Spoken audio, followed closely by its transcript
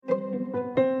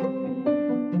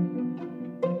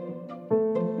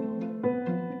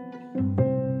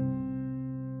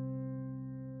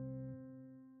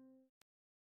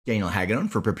Daniel Hagedorn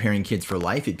for Preparing Kids for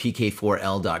Life at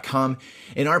pk4l.com.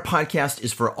 And our podcast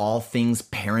is for all things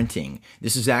parenting.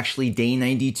 This is actually day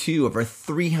 92 of our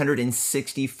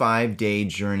 365-day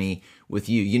journey with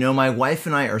you. You know, my wife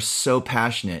and I are so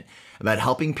passionate about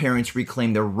helping parents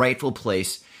reclaim their rightful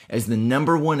place as the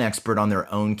number one expert on their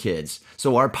own kids.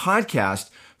 So our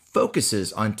podcast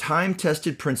focuses on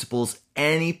time-tested principles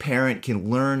any parent can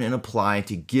learn and apply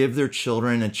to give their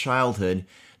children a childhood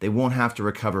they won't have to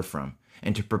recover from,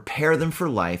 and to prepare them for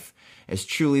life as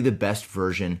truly the best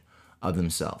version of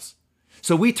themselves.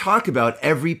 So we talk about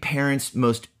every parent's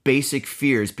most basic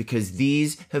fears because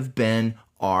these have been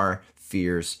our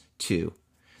fears too.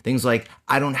 Things like,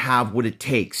 I don't have what it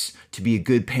takes to be a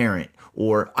good parent,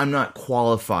 or I'm not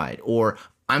qualified, or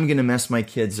I'm going to mess my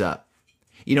kids up.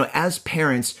 You know, as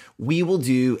parents, we will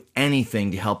do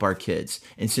anything to help our kids.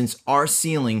 And since our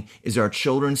ceiling is our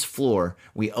children's floor,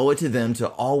 we owe it to them to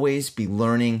always be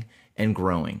learning and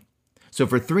growing. So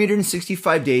for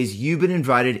 365 days, you've been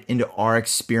invited into our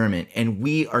experiment, and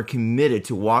we are committed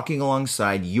to walking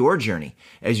alongside your journey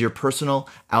as your personal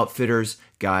outfitters,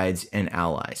 guides, and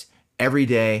allies. Every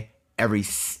day, every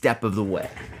step of the way.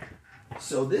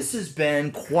 So this has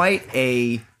been quite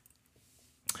a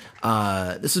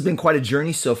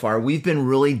journey so far. We've been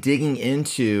really digging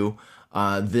into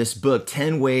this book,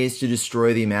 10 Ways to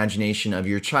Destroy the Imagination of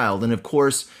Your Child. And of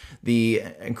course, the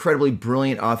incredibly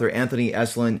brilliant author Anthony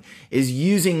Esolen is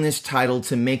using this title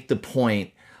to make the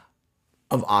point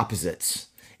of opposites.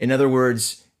 In other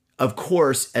words, of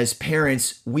course, as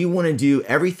parents, we want to do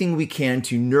everything we can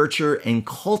to nurture and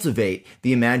cultivate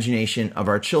the imagination of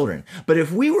our children. But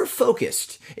if we were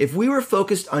focused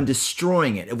on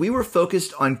destroying it, if we were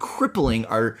focused on crippling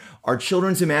our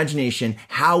children's imagination,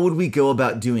 how would we go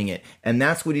about doing it? And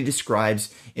that's what he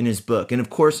describes in his book. And of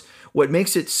course, what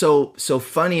makes it so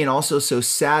funny and also so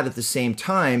sad at the same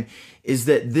time is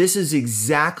that this is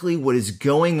exactly what is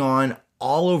going on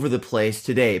all over the place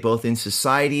today, both in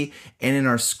society and in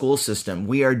our school system.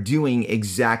 We are doing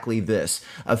exactly this.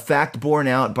 A fact borne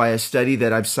out by a study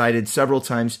that I've cited several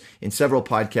times in several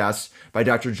podcasts by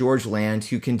Dr. George Land,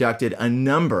 who conducted a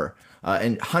number,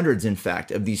 and hundreds in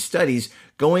fact, of these studies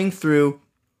going through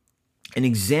and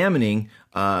examining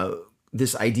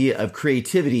this idea of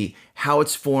creativity, how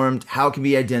it's formed, how it can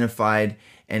be identified,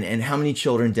 and how many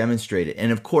children demonstrate it. And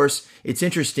of course, it's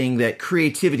interesting that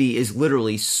creativity is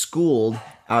literally schooled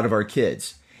out of our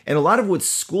kids. And a lot of what's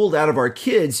schooled out of our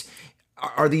kids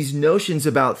are these notions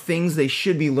about things they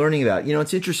should be learning about. You know,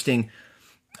 it's interesting.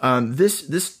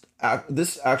 This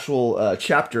actual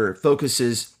chapter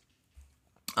focuses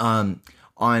on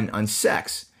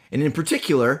sex. And in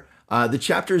particular, the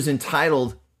chapter is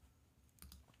entitled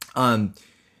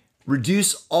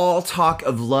Reduce All Talk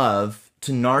of Love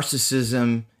to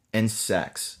Narcissism and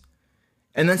Sex.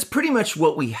 And that's pretty much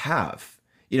what we have.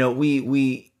 You know,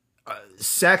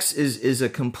 sex is a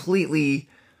completely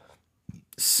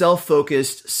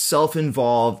self-focused,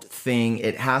 self-involved thing.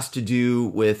 It has to do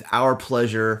with our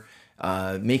pleasure,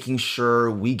 making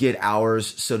sure we get ours,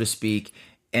 so to speak.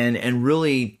 And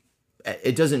really,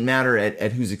 it doesn't matter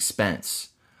at whose expense.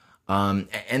 And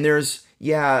there's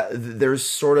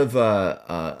sort of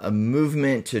a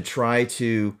movement to try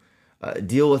to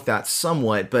deal with that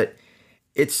somewhat, but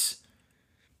it's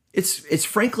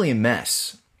frankly a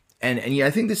mess. And yeah,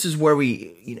 I think this is where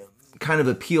we, kind of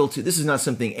appeal to, this is not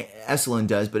something Esolen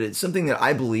does, but it's something that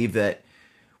I believe that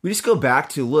we just go back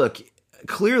to, look,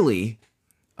 clearly,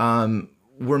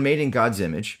 we're made in God's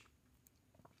image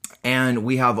and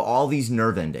we have all these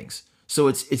nerve endings. So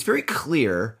it's very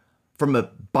clear from a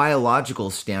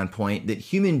biological standpoint that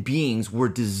human beings were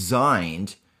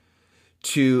designed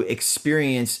to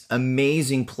experience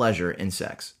amazing pleasure in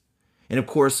sex. And of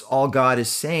course, all God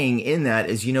is saying in that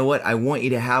is, you know what? I want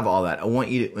you to have all that. I want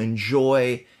you to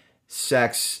enjoy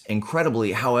sex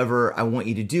incredibly. However, I want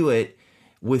you to do it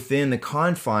within the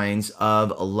confines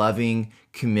of a loving,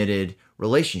 committed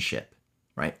relationship,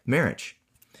 right? Marriage.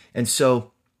 And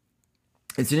so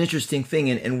it's an interesting thing.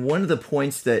 And one of the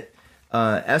points that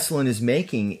Esolen is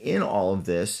making in all of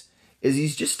this is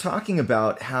he's just talking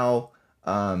about how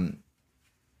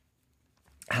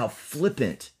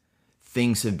flippant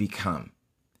things have become.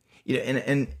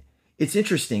 And it's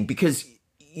interesting because,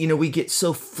 we get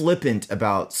so flippant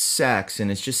about sex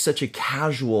and it's just such a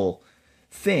casual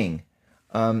thing.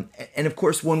 And of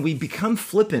course, when we become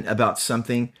flippant about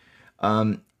something,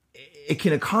 it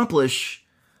can accomplish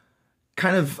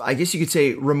kind of, I guess you could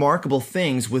say, remarkable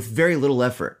things with very little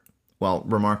effort. Well,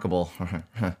 remarkable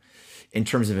in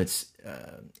terms of its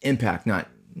impact, not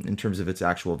in terms of its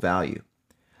actual value.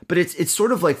 But it's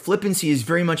sort of like flippancy is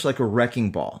very much like a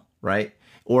wrecking ball, right?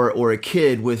 or a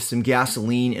kid with some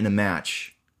gasoline and a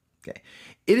match. Okay.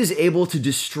 It is able to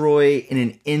destroy in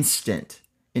an instant,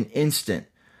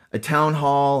 a town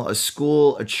hall, a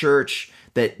school, a church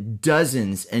that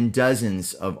dozens and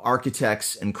dozens of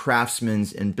architects and craftsmen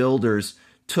and builders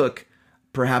took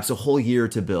perhaps a whole year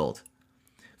to build.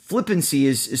 Flippancy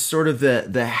is sort of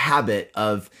the habit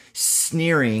of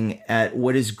sneering at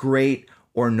what is great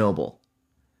or noble.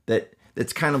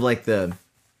 That's kind of like the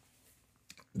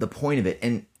point of it.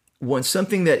 And when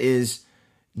something that is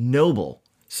noble,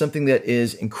 something that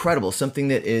is incredible, something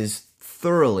that is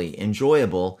thoroughly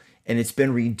enjoyable, and it's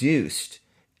been reduced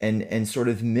and sort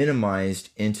of minimized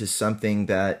into something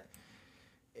that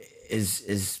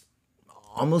is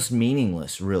almost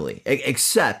meaningless, really,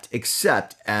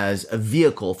 except as a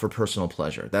vehicle for personal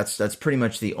pleasure. That's pretty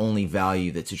much the only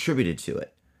value that's attributed to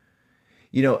it.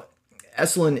 You know,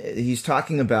 Esalen, he's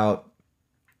talking about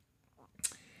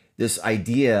this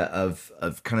idea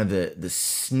of kind of the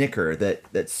snicker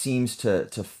that seems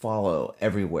to follow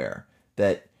everywhere,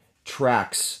 that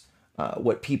tracks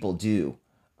what people do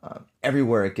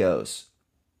everywhere it goes.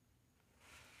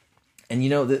 And you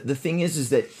know, the thing is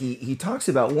that he talks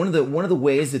about one of the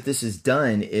ways that this is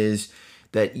done is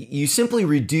that you simply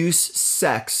reduce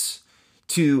sex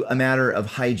to a matter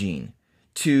of hygiene,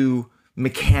 to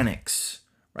mechanics,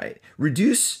 right?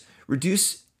 Reduce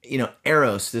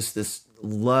eros, this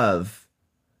love,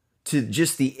 to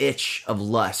just the itch of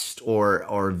lust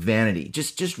or vanity.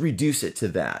 Just reduce it to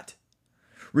that.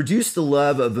 Reduce the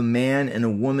love of a man and a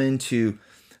woman to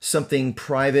something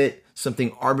private,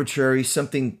 something arbitrary,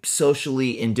 something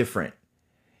socially indifferent.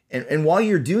 And while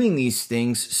you're doing these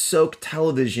things, soak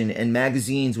television and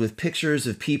magazines with pictures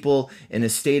of people in a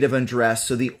state of undress,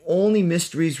 so the only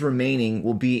mysteries remaining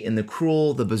will be in the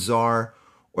cruel, the bizarre,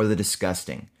 or the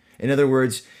disgusting. In other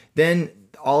words, then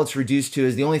all it's reduced to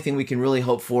is the only thing we can really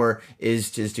hope for is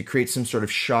to create some sort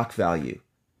of shock value.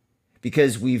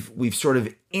 Because we've sort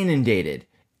of inundated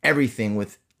everything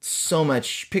with so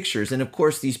much pictures. And of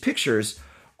course, these pictures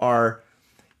are,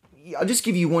 I'll just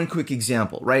give you one quick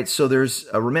example, right? So there's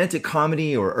a romantic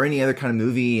comedy or any other kind of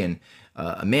movie, and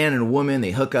a man and a woman,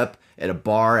 they hook up at a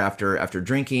bar after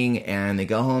drinking, and they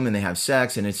go home and they have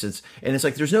sex, and it's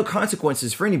like there's no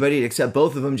consequences for anybody except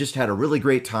both of them just had a really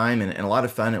great time and a lot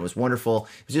of fun. It was wonderful.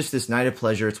 It was just this night of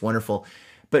pleasure. It's wonderful.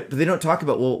 But they don't talk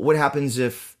about, well, what happens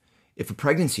if a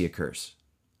pregnancy occurs?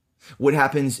 What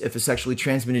happens if a sexually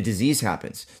transmitted disease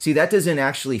happens? See, that doesn't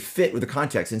actually fit with the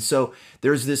context. And so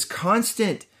there's this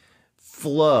constant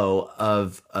flow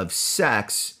of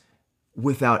sex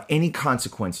without any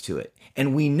consequence to it.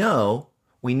 And we know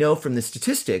from the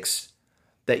statistics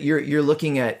that you're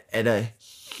looking at a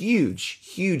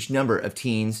huge number of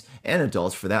teens and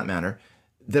adults, for that matter,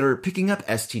 that are picking up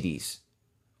STDs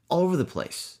all over the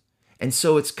place. And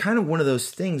so it's kind of one of those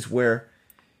things where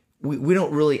we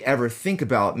don't really ever think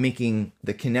about making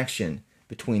the connection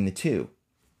between the two.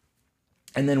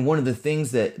 And then one of the things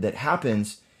that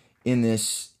happens in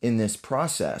this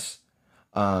process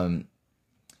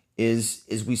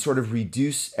is we sort of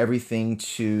reduce everything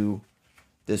to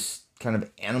this kind of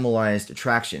animalized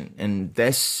attraction. And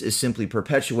this is simply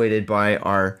perpetuated by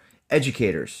our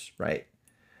educators, right?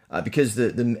 Because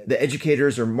the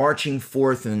educators are marching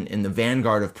forth in the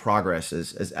vanguard of progress,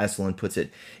 as Esalen puts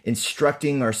it,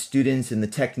 instructing our students in the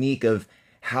technique of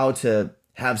how to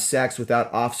have sex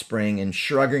without offspring and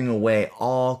shrugging away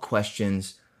all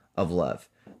questions of love.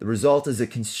 The result is a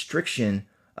constriction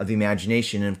of the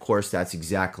imagination, and of course that's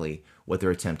exactly what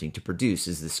they're attempting to produce,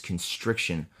 is this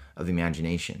constriction of the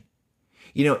imagination.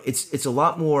 You know, it's a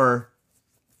lot more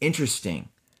interesting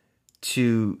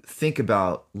to think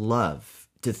about love,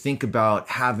 to think about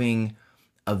having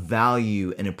a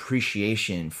value and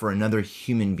appreciation for another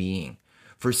human being,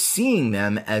 for seeing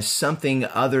them as something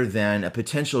other than a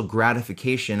potential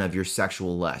gratification of your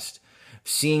sexual lust,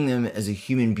 seeing them as a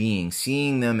human being,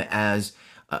 seeing them as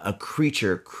a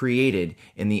creature created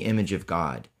in the image of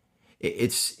God.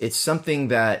 It's something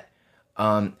that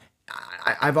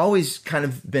I've always kind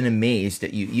of been amazed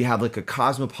that you have like a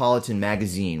Cosmopolitan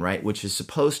magazine, right, which is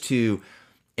supposed to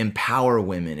empower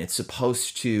women. It's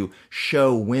supposed to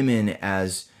show women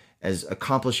as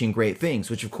accomplishing great things,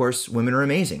 which of course women are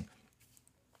amazing.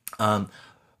 But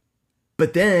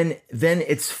then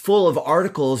it's full of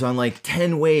articles on like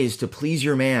 10 ways to please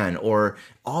your man, or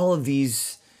all of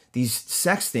these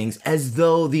sex things, as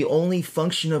though the only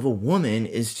function of a woman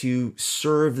is to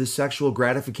serve the sexual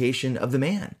gratification of the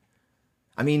man.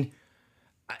 I mean,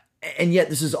 and yet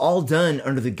this is all done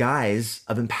under the guise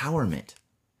of empowerment.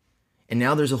 And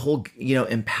now there's a whole,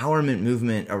 empowerment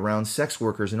movement around sex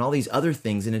workers and all these other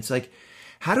things. And it's like,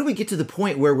 How do we get to the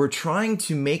point where we're trying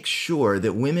to make sure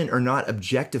that women are not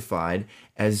objectified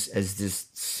as this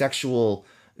sexual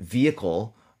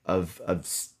vehicle of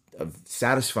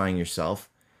satisfying yourself,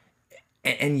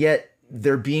 and yet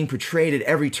they're being portrayed at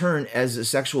every turn as a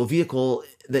sexual vehicle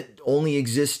that only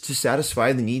exists to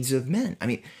satisfy the needs of men? I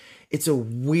mean, it's a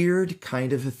weird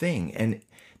kind of a thing, and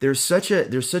there's such a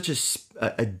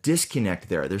disconnect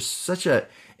there. There's such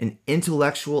an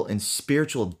intellectual and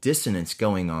spiritual dissonance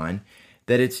going on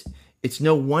that it's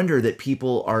no wonder that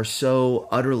people are so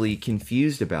utterly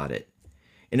confused about it.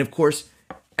 And of course,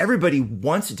 everybody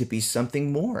wants it to be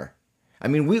something more. I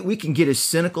mean, we can get as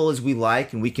cynical as we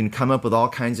like, and we can come up with all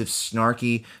kinds of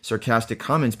snarky, sarcastic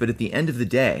comments, but at the end of the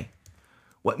day,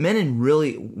 what men and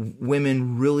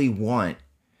women really want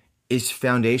is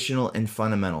foundational and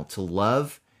fundamental: to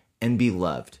love and be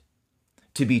loved,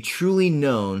 to be truly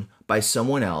known by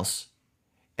someone else,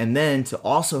 and then to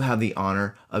also have the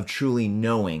honor of truly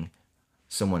knowing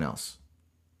someone else.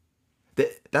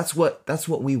 That's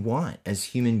what we want as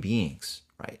human beings,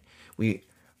 right?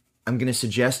 I'm going to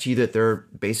suggest to you that there are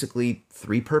basically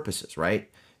three purposes, right?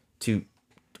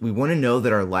 We want to know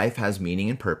that our life has meaning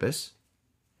and purpose.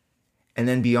 And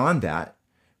then beyond that,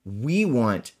 we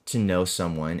want to know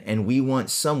someone, and we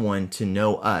want someone to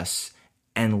know us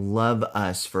and love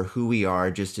us for who we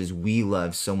are, just as we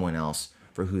love someone else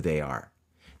for who they are.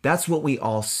 That's what we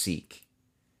all seek.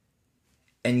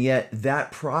 And yet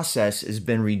that process has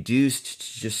been reduced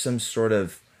to just some sort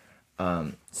of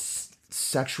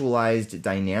sexualized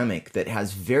dynamic that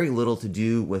has very little to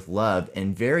do with love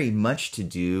and very much to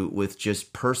do with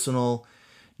just personal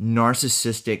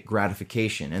narcissistic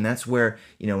gratification. And that's where,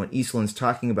 when Eastland's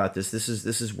talking about this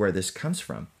is where this comes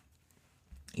from.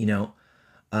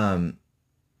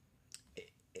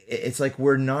 It's like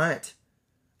we're not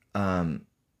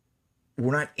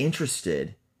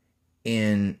interested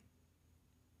in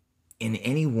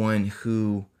anyone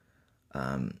who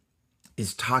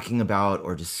is talking about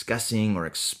or discussing or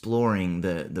exploring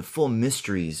the full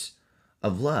mysteries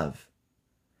of love,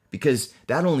 because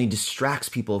that only distracts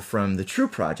people from the true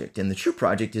project. And the true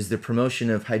project is the promotion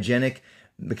of hygienic,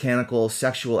 mechanical,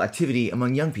 sexual activity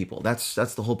among young people. That's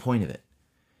the whole point of it.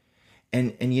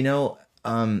 And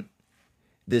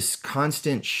this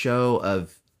constant show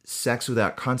of sex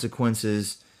without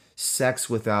consequences, sex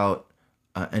without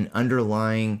an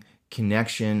underlying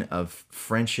connection of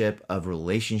friendship, of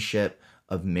relationship,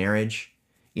 of marriage.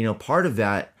 Part of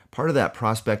that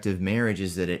prospect of marriage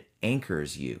is that it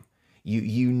anchors you.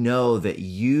 You know that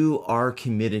you are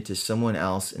committed to someone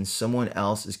else and someone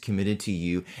else is committed to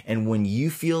you. And when you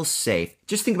feel safe,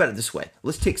 just think about it this way.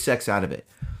 Let's take sex out of it.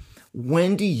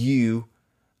 When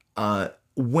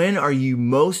are you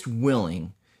most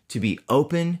willing to be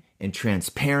open and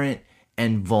transparent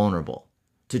and vulnerable?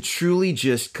 To truly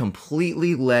just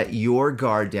completely let your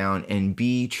guard down and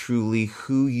be truly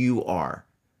who you are,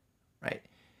 right?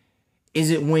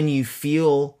 Is it when you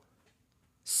feel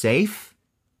safe?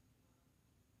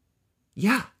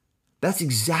 Yeah, that's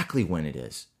exactly when it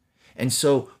is. And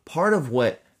so part of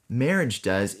what marriage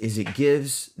does is it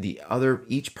gives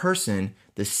each person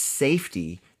the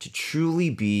safety to truly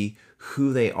be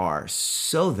who they are,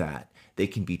 so that they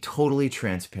can be totally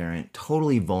transparent,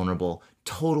 totally vulnerable,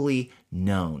 totally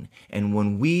known. And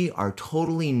when we are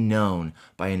totally known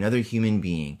by another human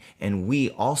being, and we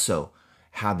also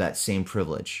have that same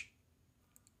privilege,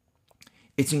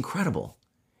 it's incredible.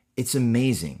 It's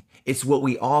amazing. It's what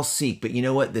we all seek. But you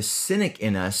know what? The cynic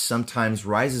in us sometimes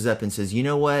rises up and says, you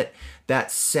know what?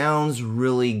 That sounds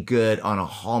really good on a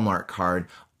Hallmark card.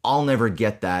 I'll never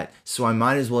get that, so I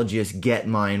might as well just get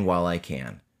mine while I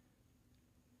can.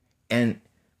 And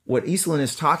what Eastland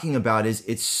is talking about is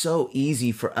it's so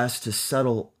easy for us to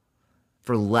settle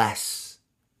for less,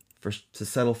 to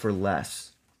settle for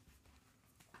less.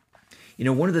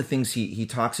 One of the things he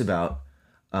talks about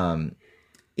in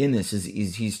this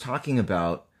is he's talking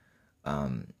about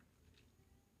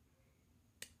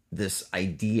this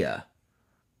idea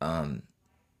of,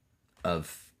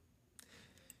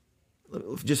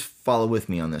 just follow with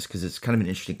me on this because it's kind of an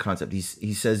interesting concept.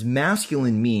 He says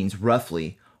masculine means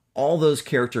roughly all those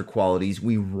character qualities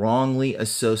we wrongly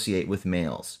associate with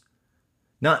males.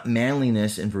 Not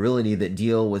manliness and virility that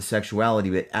deal with sexuality,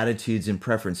 but attitudes and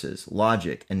preferences,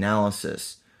 logic,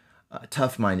 analysis,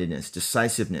 tough-mindedness,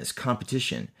 decisiveness,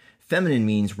 competition. Feminine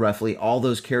means roughly all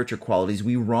those character qualities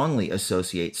we wrongly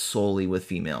associate solely with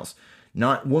females.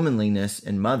 Not womanliness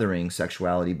and mothering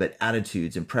sexuality, but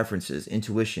attitudes and preferences,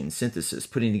 intuition, synthesis,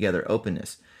 putting together,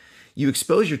 openness. You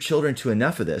expose your children to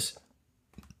enough of this,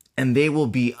 and they will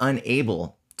be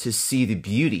unable to see the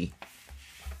beauty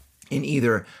in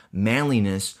either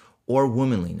manliness or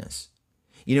womanliness.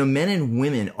 You know, men and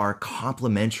women are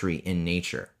complementary in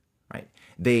nature, right?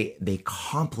 They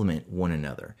complement one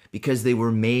another because they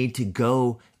were made to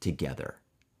go together.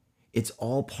 It's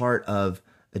all part of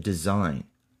a design.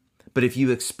 But if you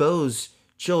expose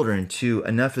children to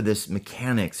enough of this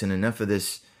mechanics and enough of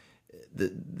this,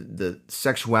 the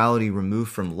sexuality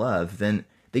removed from love, then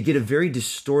they get a very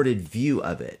distorted view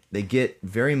of it. They get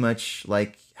very much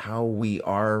like how we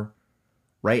are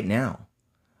right now.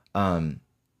 You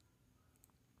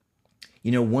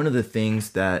know, one of the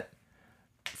things that,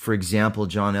 for example,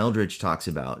 John Eldredge talks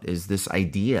about is this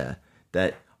idea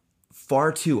that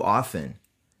far too often,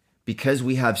 because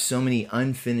we have so many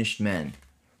unfinished men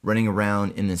running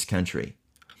around in this country,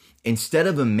 instead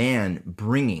of a man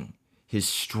bringing his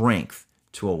strength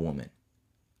to a woman,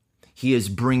 he is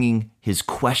bringing his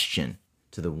question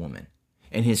to the woman.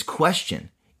 And his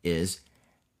question is,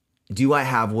 do I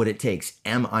have what it takes?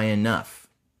 Am I enough?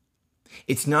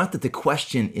 It's not that the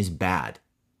question is bad.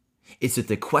 It's that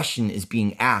the question is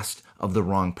being asked of the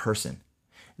wrong person.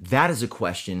 That is a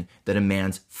question that a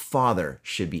man's father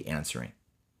should be answering.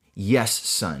 Yes,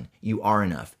 son, you are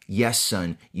enough. Yes,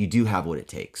 son, you do have what it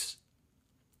takes.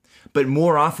 But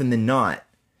more often than not,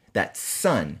 that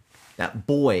son, that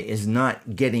boy, is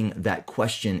not getting that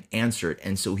question answered.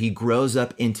 And so he grows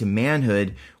up into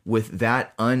manhood with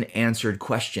that unanswered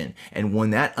question. And when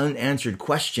that unanswered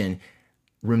question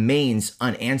remains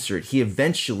unanswered, he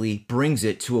eventually brings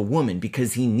it to a woman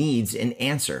because he needs an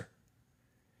answer.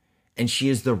 And she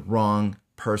is the wrong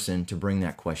person to bring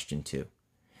that question to.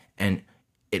 And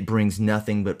it brings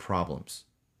nothing but problems.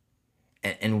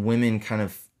 And women kind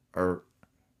of are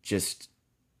just,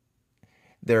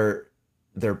 they're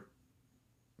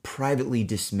privately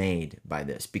dismayed by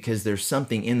this because there's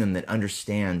something in them that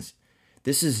understands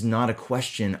this is not a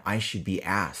question I should be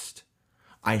asked.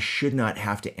 I should not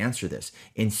have to answer this.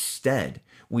 Instead,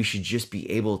 we should just be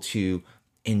able to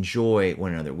enjoy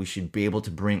one another. We should be able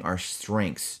to bring our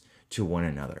strengths to one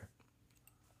another.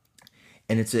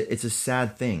 And it's a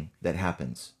sad thing that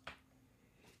happens.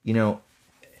 You know,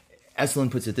 Esalen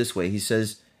puts it this way. He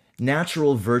says,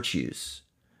 natural virtues,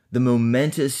 the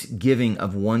momentous giving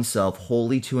of oneself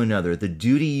wholly to another, the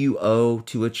duty you owe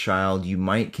to a child you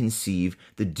might conceive,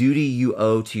 the duty you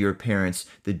owe to your parents,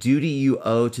 the duty you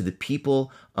owe to the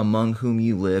people among whom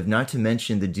you live, not to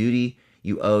mention the duty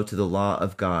you owe to the law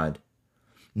of God.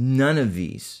 None of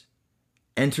these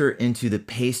enter into the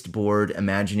pasteboard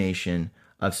imagination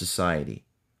of society.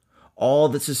 All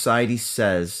that society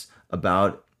says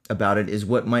about it is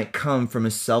what might come from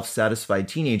a self-satisfied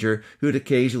teenager who would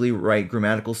occasionally write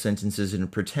grammatical sentences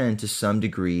and pretend to some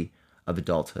degree of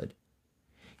adulthood.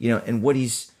 You know, and what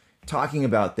he's talking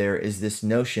about there is this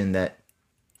notion that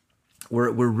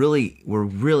we're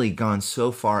really gone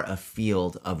so far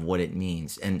afield of what it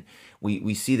means. And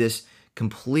we see this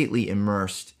completely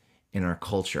immersed in our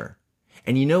culture.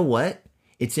 And you know what?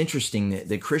 It's interesting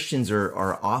that Christians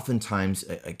are oftentimes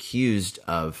accused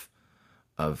of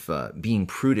being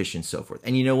prudish and so forth.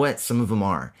 And you know what? Some of them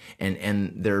are.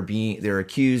 And they're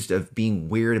accused of being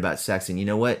weird about sex. And you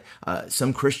know what?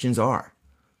 Some Christians are.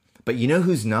 But you know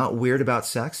who's not weird about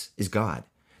sex? Is God.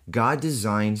 God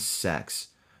designed sex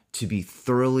to be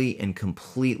thoroughly and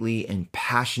completely and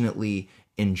passionately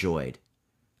enjoyed.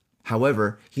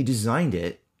 However, he designed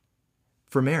it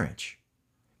for marriage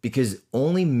because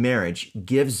only marriage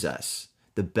gives us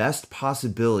the best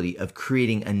possibility of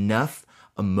creating enough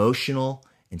emotional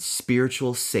and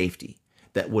spiritual safety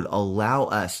that would allow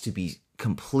us to be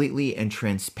completely and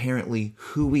transparently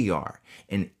who we are.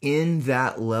 And in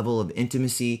that level of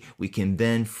intimacy, we can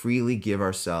then freely give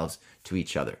ourselves to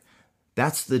each other.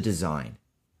 That's the design.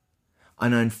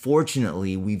 And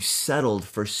unfortunately, we've settled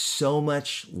for so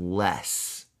much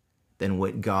less than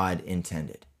what God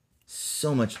intended.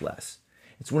 So much less.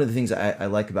 It's one of the things I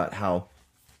like about how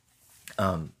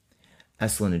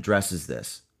Esalen addresses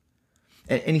this.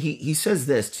 And he says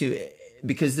this too,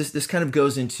 because this kind of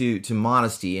goes into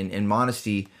modesty, and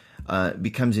modesty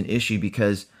becomes an issue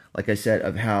because, like I said,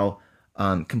 of how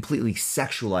completely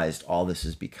sexualized all this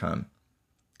has become.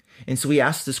 And so he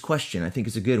asks this question, I think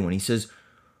it's a good one. He says,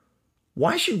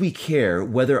 why should we care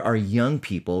whether our young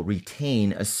people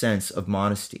retain a sense of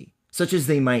modesty, such as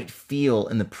they might feel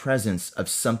in the presence of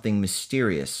something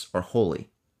mysterious or holy?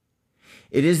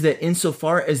 It is that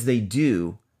insofar as they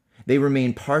do, they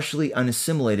remain partially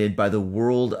unassimilated by the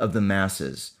world of the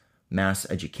masses, mass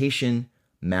education,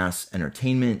 mass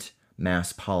entertainment,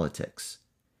 mass politics.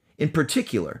 In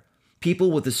particular,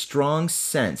 people with a strong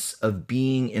sense of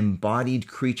being embodied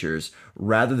creatures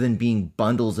rather than being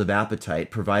bundles of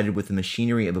appetite provided with the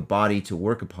machinery of a body to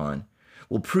work upon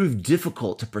will prove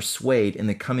difficult to persuade in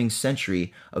the coming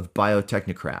century of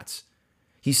biotechnocrats.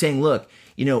 He's saying, look,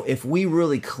 if we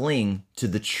really cling to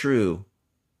the true,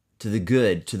 to the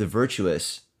good, to the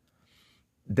virtuous,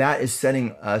 that is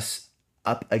setting us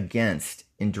up against,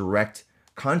 in direct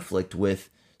conflict with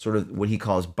sort of what he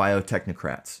calls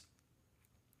biotechnocrats.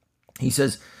 He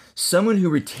says, someone who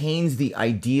retains the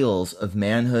ideals of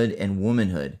manhood and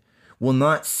womanhood will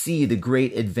not see the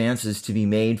great advances to be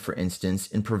made, for instance,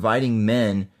 in providing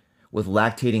men with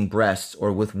lactating breasts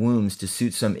or with wombs to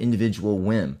suit some individual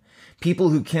whim. People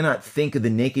who cannot think of the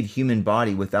naked human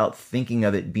body without thinking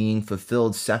of it being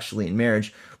fulfilled sexually in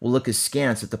marriage will look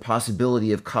askance at the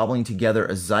possibility of cobbling together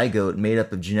a zygote made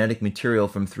up of genetic material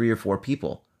from 3 or 4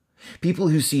 people. People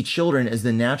who see children as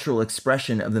the natural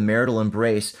expression of the marital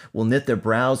embrace will knit their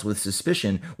brows with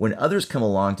suspicion when others come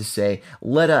along to say,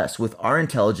 let us, with our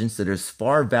intelligence that is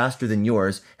far vaster than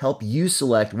yours, help you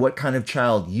select what kind of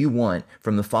child you want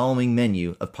from the following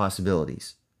menu of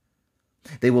possibilities.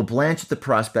 They will blanch at the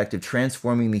prospect of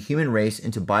transforming the human race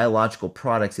into biological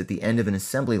products at the end of an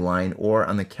assembly line or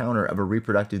on the counter of a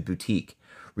reproductive boutique,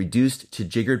 reduced to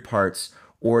jiggered parts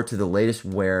or to the latest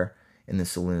wear in the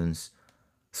salons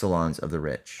of the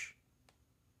rich.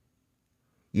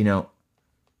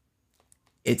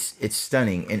 It's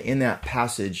stunning. And in that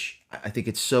passage, I think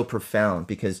it's so profound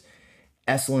because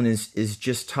Esalen is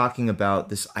just talking about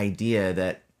this idea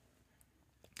that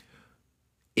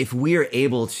if we are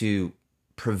able to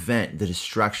prevent the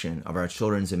destruction of our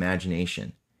children's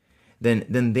imagination,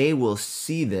 then they will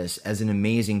see this as an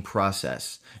amazing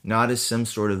process, not as some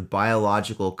sort of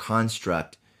biological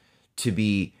construct to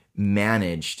be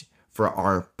managed for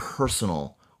our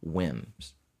personal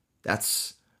whims.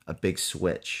 That's a big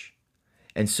switch.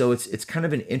 And so it's kind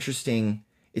of an interesting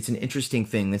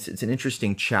thing. It's an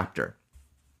interesting chapter.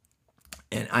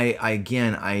 And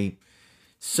I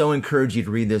so encourage you to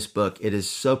read this book. It is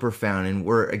so profound, and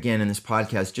we're, again, in this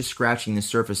podcast, just scratching the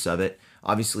surface of it.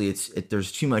 Obviously,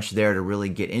 there's too much there to really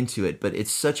get into it, but it's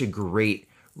such a great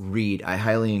read. I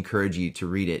highly encourage you to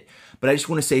read it. But I just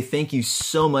want to say thank you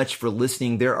so much for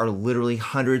listening. There are literally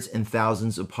hundreds and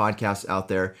thousands of podcasts out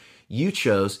there. You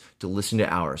chose to listen to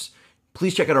ours.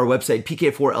 Please check out our website,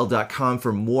 pk4l.com,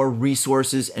 for more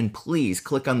resources, and please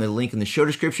click on the link in the show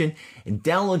description and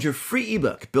download your free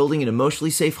ebook, Building an Emotionally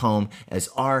Safe Home, as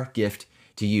our gift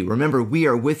to you. Remember, we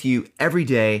are with you every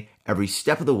day, every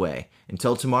step of the way.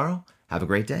 Until tomorrow, have a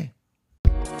great day.